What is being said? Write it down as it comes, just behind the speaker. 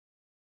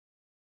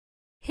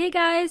Hey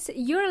guys,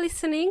 you're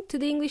listening to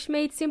the English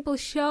Made Simple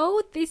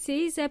show. This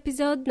is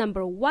episode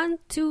number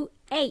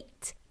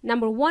 128,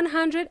 number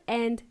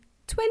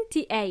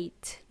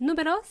 128,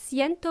 número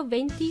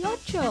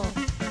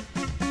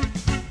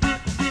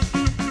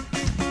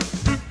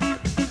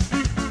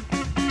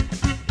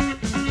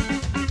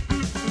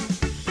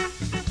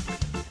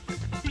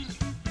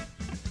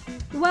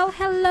Well,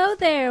 hello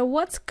there.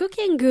 What's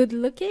cooking? Good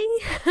looking?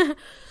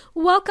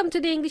 Welcome to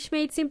the English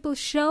Made Simple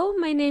show.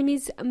 My name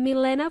is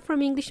Milena from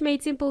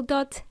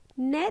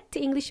EnglishMadeSimple.net,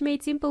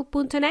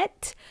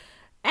 EnglishMadeSimple.net.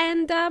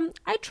 And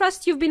I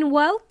trust you've been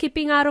well,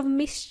 keeping out of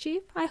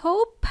mischief, I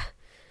hope.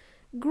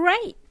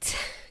 Great.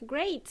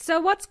 So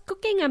what's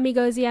cooking,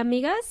 amigos y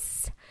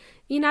amigas?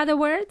 In other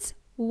words,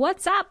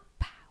 what's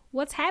up?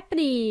 What's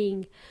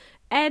happening?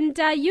 And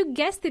you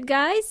guessed it,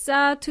 guys.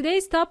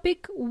 Today's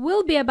topic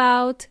will be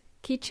about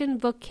kitchen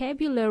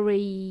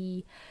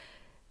vocabulary.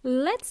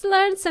 Let's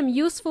learn some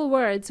useful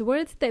words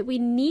that we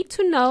need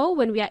to know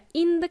when we are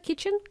in the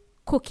kitchen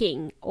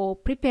cooking or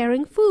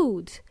preparing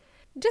food.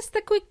 Just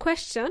a quick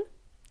question.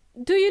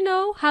 Do you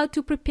know how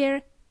to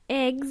prepare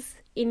eggs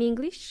in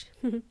English?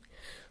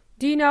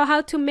 Do you know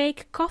how to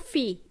make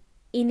coffee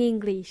in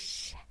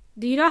English?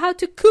 Do you know how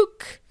to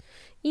cook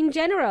in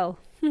general?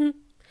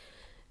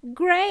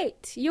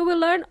 Great! You will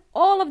learn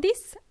all of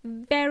this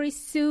very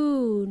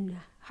soon.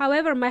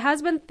 However, my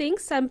husband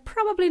thinks I'm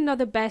probably not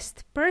the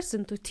best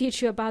person to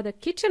teach you about the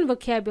kitchen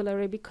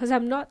vocabulary because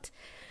I'm not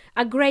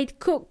a great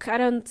cook. I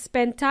don't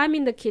spend time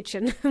in the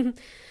kitchen.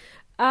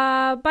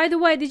 By the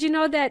way, did you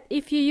know that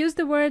if you use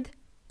the word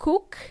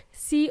cook,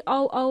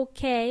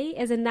 C-O-O-K,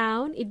 as a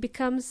noun, it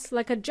becomes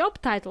like a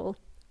job title?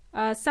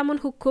 Someone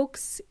who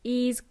cooks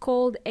is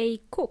called a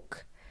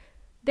cook.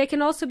 They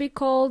can also be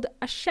called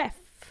a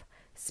chef,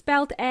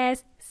 spelled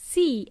as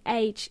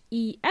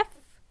C-H-E-F.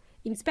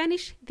 In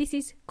Spanish, this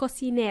is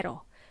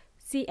cocinero.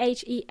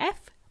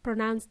 C-H-E-F,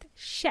 pronounced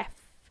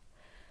chef.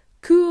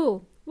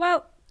 Cool.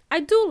 Well,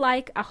 I do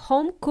like a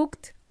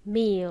home-cooked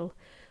meal.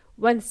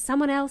 When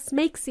someone else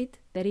makes it,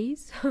 that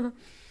is.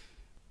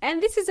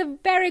 And this is a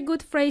very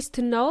good phrase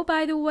to know,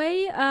 by the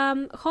way.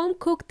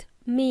 Home-cooked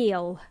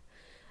meal.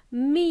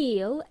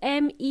 Meal,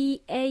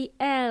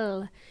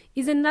 M-E-A-L,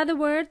 is another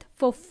word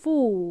for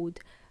food.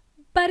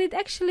 But it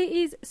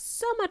actually is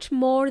so much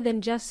more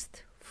than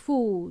just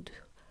food.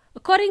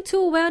 According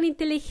to Well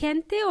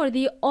Inteligente or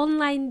the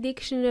online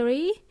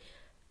dictionary,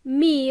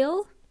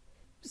 meal,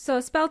 so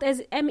spelled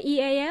as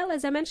M-E-A-L,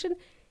 as I mentioned,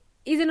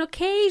 is an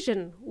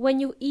occasion when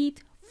you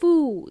eat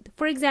food.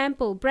 For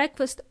example,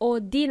 breakfast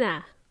or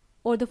dinner,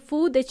 or the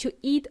food that you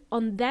eat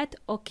on that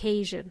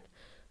occasion.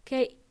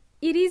 Okay,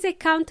 it is a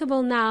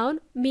countable noun,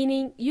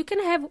 meaning you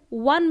can have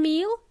one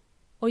meal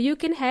or you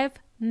can have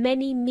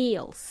many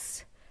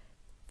meals.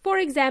 For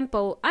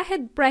example, I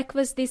had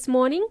breakfast this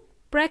morning.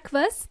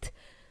 Breakfast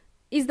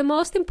is the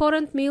most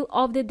important meal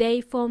of the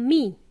day for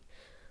me.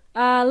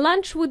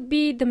 Lunch would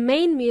be the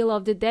main meal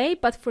of the day,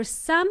 but for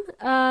some,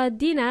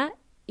 dinner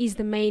is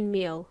the main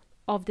meal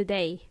of the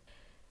day.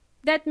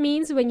 That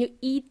means when you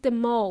eat the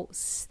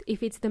most.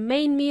 If it's the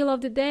main meal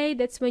of the day,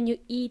 that's when you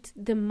eat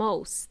the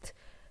most.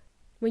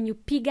 When you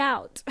pig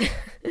out.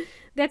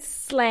 That's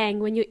slang.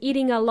 When you're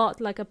eating a lot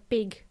like a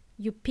pig,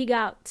 you pig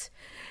out.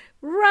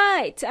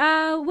 Right.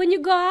 When you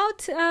go out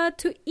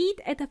to eat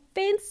at a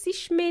fancy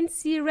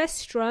schmancy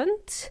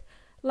restaurant,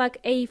 like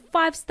a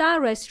 5-star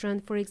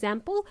restaurant, for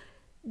example,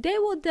 they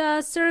would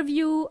serve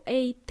you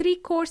a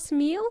 3-course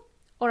meal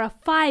or a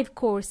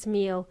 5-course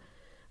meal.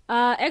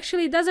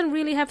 Actually, it doesn't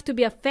really have to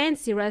be a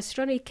fancy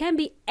restaurant. It can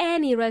be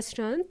any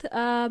restaurant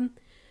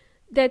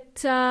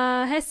that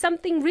has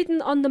something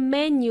written on the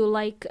menu,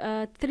 like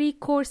a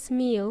 3-course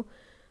meal,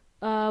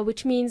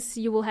 which means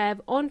you will have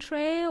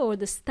entree or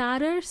the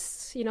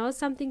starters,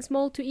 something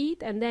small to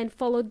eat, and then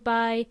followed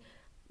by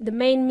the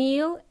main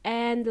meal,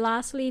 and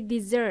lastly,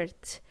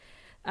 dessert.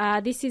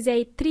 This is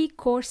a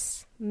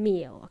 3-course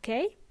meal,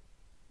 okay?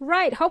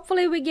 Right,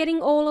 hopefully we're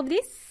getting all of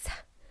this.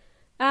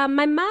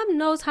 My mom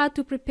knows how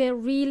to prepare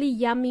really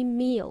yummy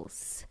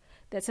meals.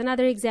 That's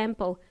another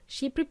example.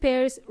 She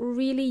prepares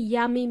really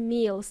yummy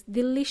meals,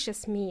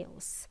 delicious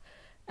meals.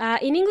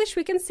 In English,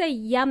 we can say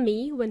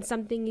yummy when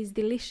something is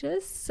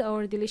delicious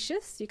or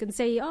delicious. You can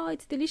say, oh,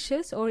 it's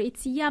delicious, or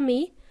it's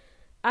yummy,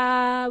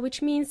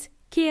 which means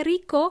que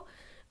rico,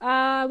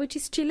 which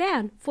is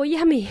Chilean for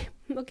yummy,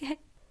 okay?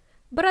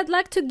 But I'd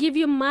like to give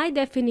you my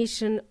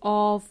definition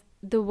of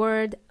the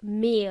word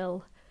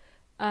meal,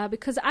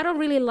 because I don't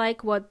really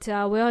like what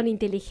Well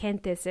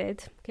Inteligente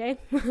said, okay?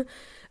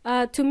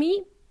 To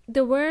me,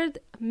 the word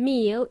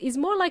meal is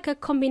more like a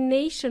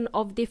combination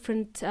of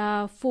different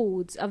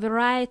foods, a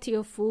variety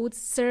of foods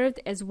served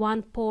as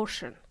one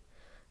portion.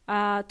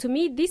 To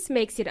me, this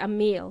makes it a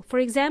meal. For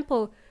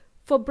example,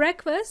 for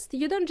breakfast,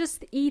 you don't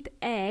just eat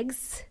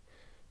eggs.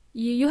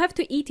 You have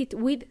to eat it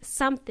with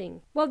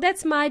something. Well,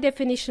 that's my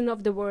definition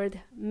of the word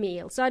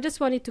meal. So I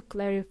just wanted to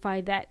clarify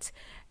that.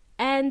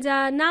 And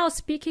now,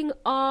 speaking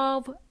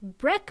of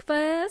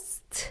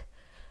breakfast,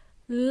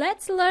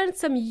 let's learn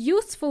some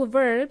useful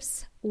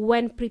verbs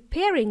when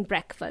preparing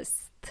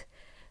breakfast.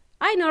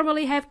 I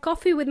normally have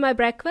coffee with my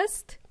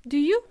breakfast. Do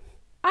you?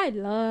 I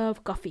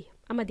love coffee.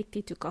 I'm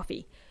addicted to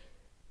coffee.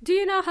 Do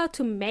you know how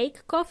to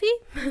make coffee?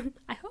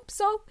 I hope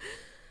so.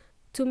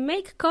 To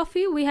make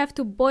coffee, we have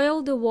to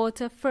boil the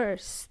water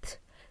first.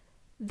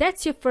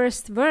 That's your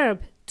first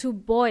verb, to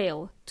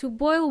boil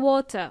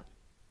water.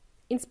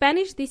 In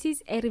Spanish, this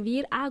is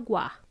hervir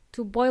agua,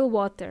 to boil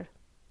water.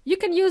 You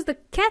can use the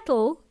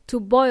kettle to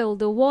boil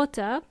the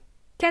water.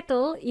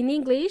 Kettle in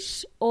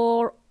English,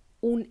 or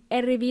un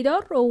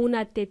hervidor o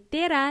una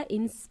tetera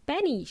in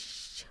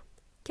Spanish.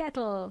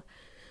 Kettle.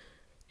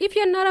 If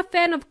you're not a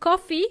fan of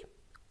coffee,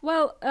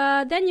 well,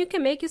 then you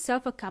can make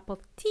yourself a cup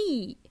of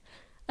tea.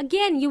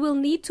 Again, you will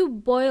need to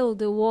boil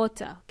the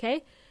water,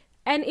 okay?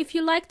 And if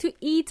you like to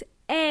eat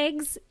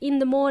eggs in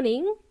the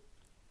morning,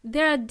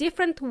 there are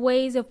different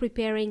ways of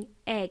preparing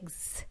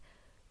eggs.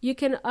 You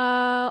can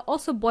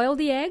also boil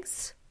the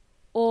eggs,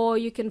 or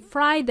you can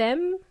fry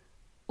them,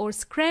 or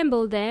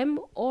scramble them,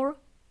 or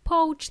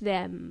poach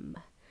them.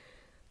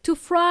 To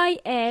fry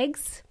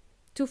eggs,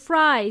 to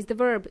fry is the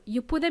verb.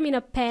 You put them in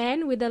a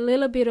pan with a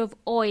little bit of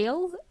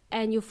oil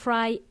and you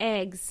fry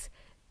eggs.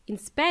 In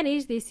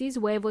Spanish, this is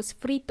huevos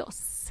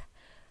fritos.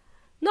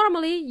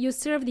 Normally, you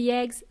serve the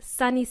eggs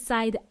sunny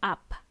side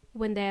up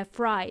when they are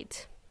fried.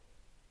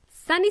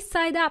 Sunny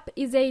side up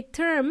is a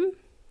term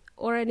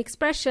or an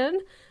expression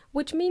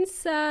which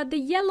means the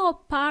yellow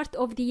part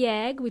of the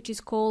egg, which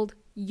is called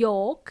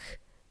yolk,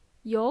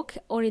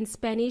 or in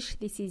Spanish,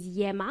 this is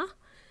yema.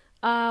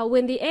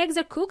 When the eggs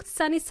are cooked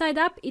sunny side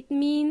up, it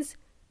means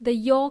the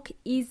yolk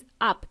is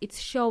up, it's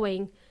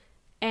showing,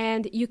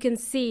 and you can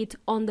see it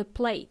on the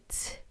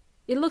plate.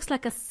 It looks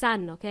like a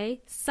sun,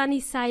 okay? Sunny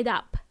side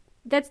up.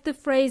 That's the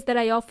phrase that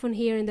I often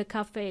hear in the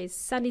cafes,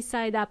 sunny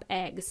side up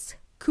eggs.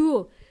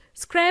 Cool.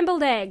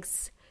 Scrambled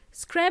eggs.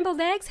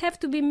 Scrambled eggs have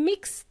to be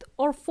mixed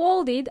or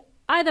folded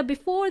either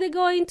before they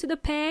go into the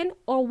pan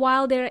or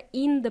while they're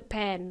in the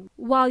pan,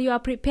 while you are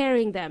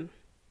preparing them.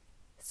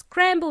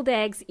 Scrambled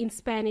eggs in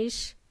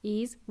Spanish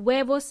is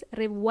huevos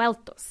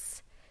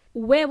revueltos.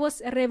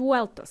 Huevos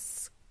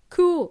revueltos.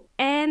 Cool.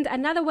 And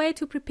another way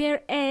to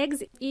prepare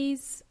eggs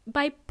is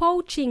by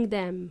poaching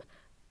them.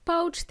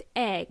 Poached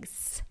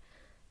eggs.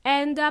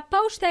 And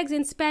poached eggs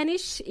in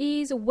Spanish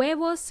is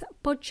huevos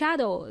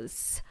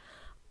pochados.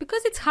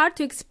 Because it's hard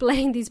to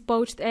explain these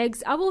poached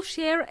eggs, I will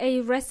share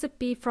a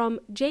recipe from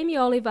Jamie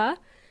Oliver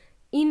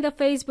in the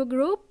Facebook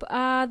group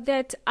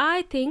that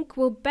I think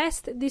will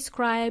best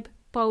describe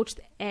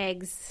poached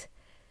eggs.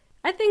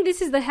 I think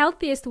this is the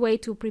healthiest way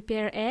to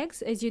prepare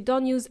eggs, as you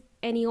don't use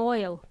any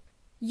oil.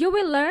 You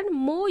will learn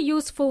more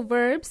useful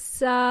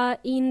verbs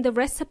in the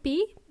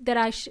recipe that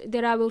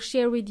I will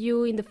share with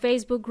you in the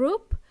Facebook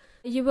group.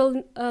 You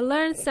will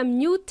learn some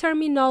new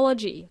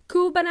terminology.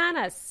 Cool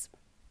bananas.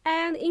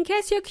 And in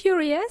case you're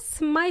curious,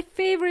 my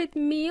favorite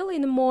meal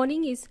in the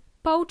morning is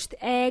poached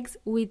eggs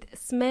with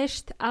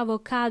smashed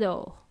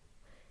avocado.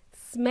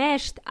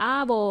 Smashed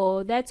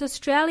avo, that's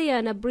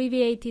Australian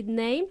abbreviated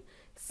name.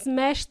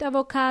 Smashed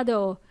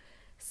avocado.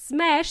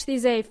 Smashed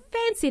is a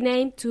fancy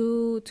name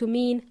to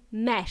mean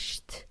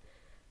mashed.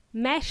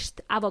 Mashed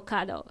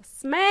avocado.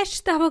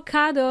 Smashed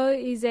avocado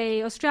is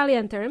a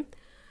Australian term,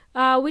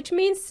 which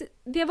means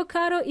the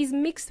avocado is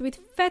mixed with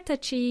feta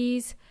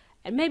cheese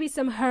and maybe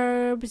some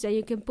herbs, and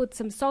you can put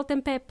some salt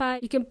and pepper.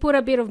 You can put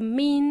a bit of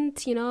mint,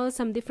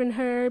 some different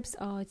herbs.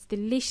 Oh, it's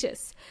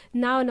delicious.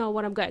 Now I know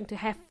what I'm going to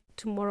have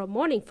tomorrow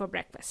morning for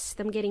breakfast.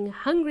 I'm getting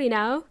hungry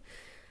now.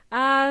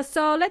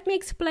 So let me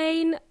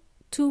explain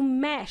to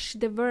mash,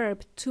 the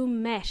verb to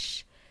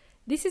mash.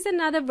 This is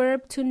another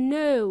verb to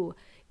know.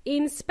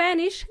 In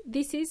Spanish,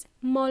 this is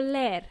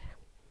moler.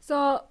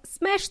 So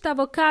smashed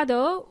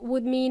avocado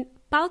would mean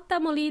palta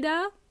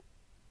molida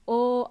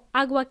or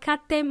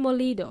aguacate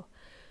molido.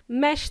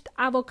 Mashed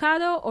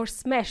avocado or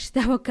smashed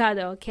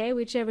avocado, okay,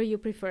 whichever you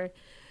prefer.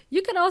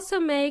 You can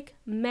also make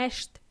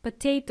mashed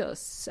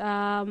potatoes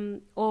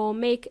or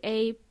make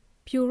a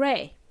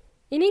puree.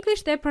 In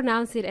English, they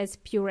pronounce it as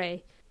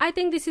puree. I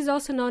think this is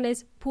also known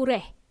as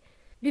puree.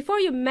 Before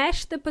you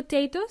mash the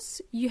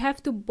potatoes, you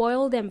have to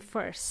boil them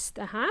first.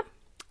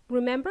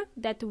 Remember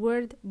that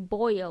word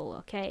boil,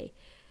 okay?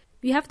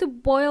 You have to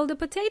boil the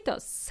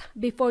potatoes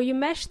before you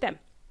mash them.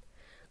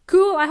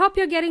 Cool, I hope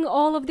you're getting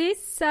all of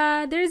this.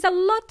 There is a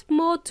lot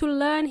more to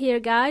learn here,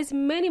 guys.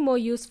 Many more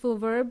useful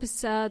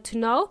verbs to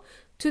know.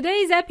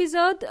 Today's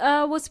episode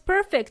was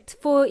perfect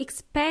for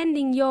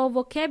expanding your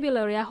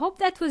vocabulary. I hope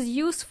that was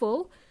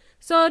useful.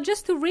 So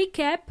just to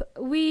recap,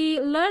 we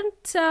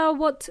learned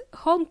what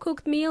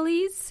home-cooked meal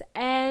is,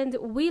 and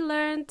we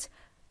learned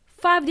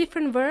 5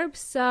 different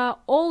verbs,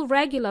 all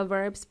regular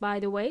verbs, by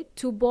the way: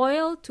 to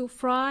boil, to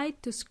fry,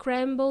 to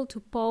scramble, to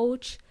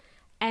poach,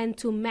 and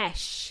to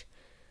mash.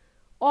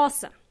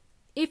 Awesome.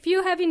 If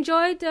you have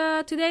enjoyed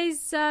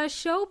today's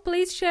show,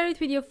 please share it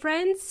with your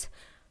friends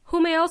who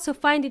may also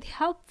find it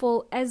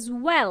helpful as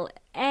well.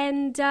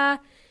 And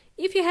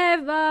if you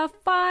have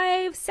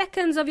 5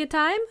 seconds of your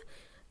time,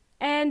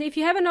 and if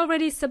you haven't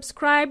already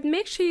subscribed,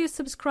 make sure you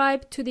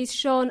subscribe to this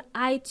show on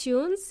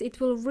iTunes.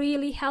 It will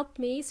really help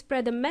me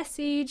spread the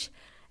message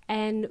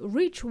and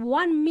reach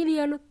 1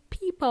 million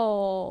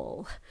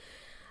people.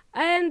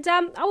 And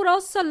I would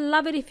also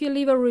love it if you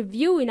leave a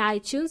review in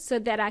iTunes so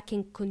that I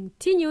can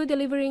continue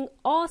delivering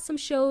awesome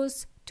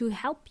shows to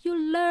help you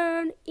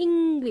learn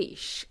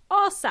English.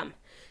 Awesome!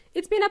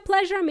 It's been a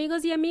pleasure,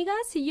 amigos y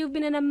amigas. You've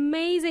been an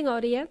amazing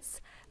audience.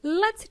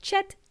 Let's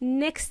chat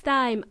next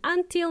time.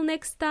 Until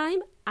next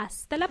time,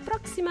 hasta la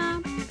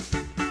próxima.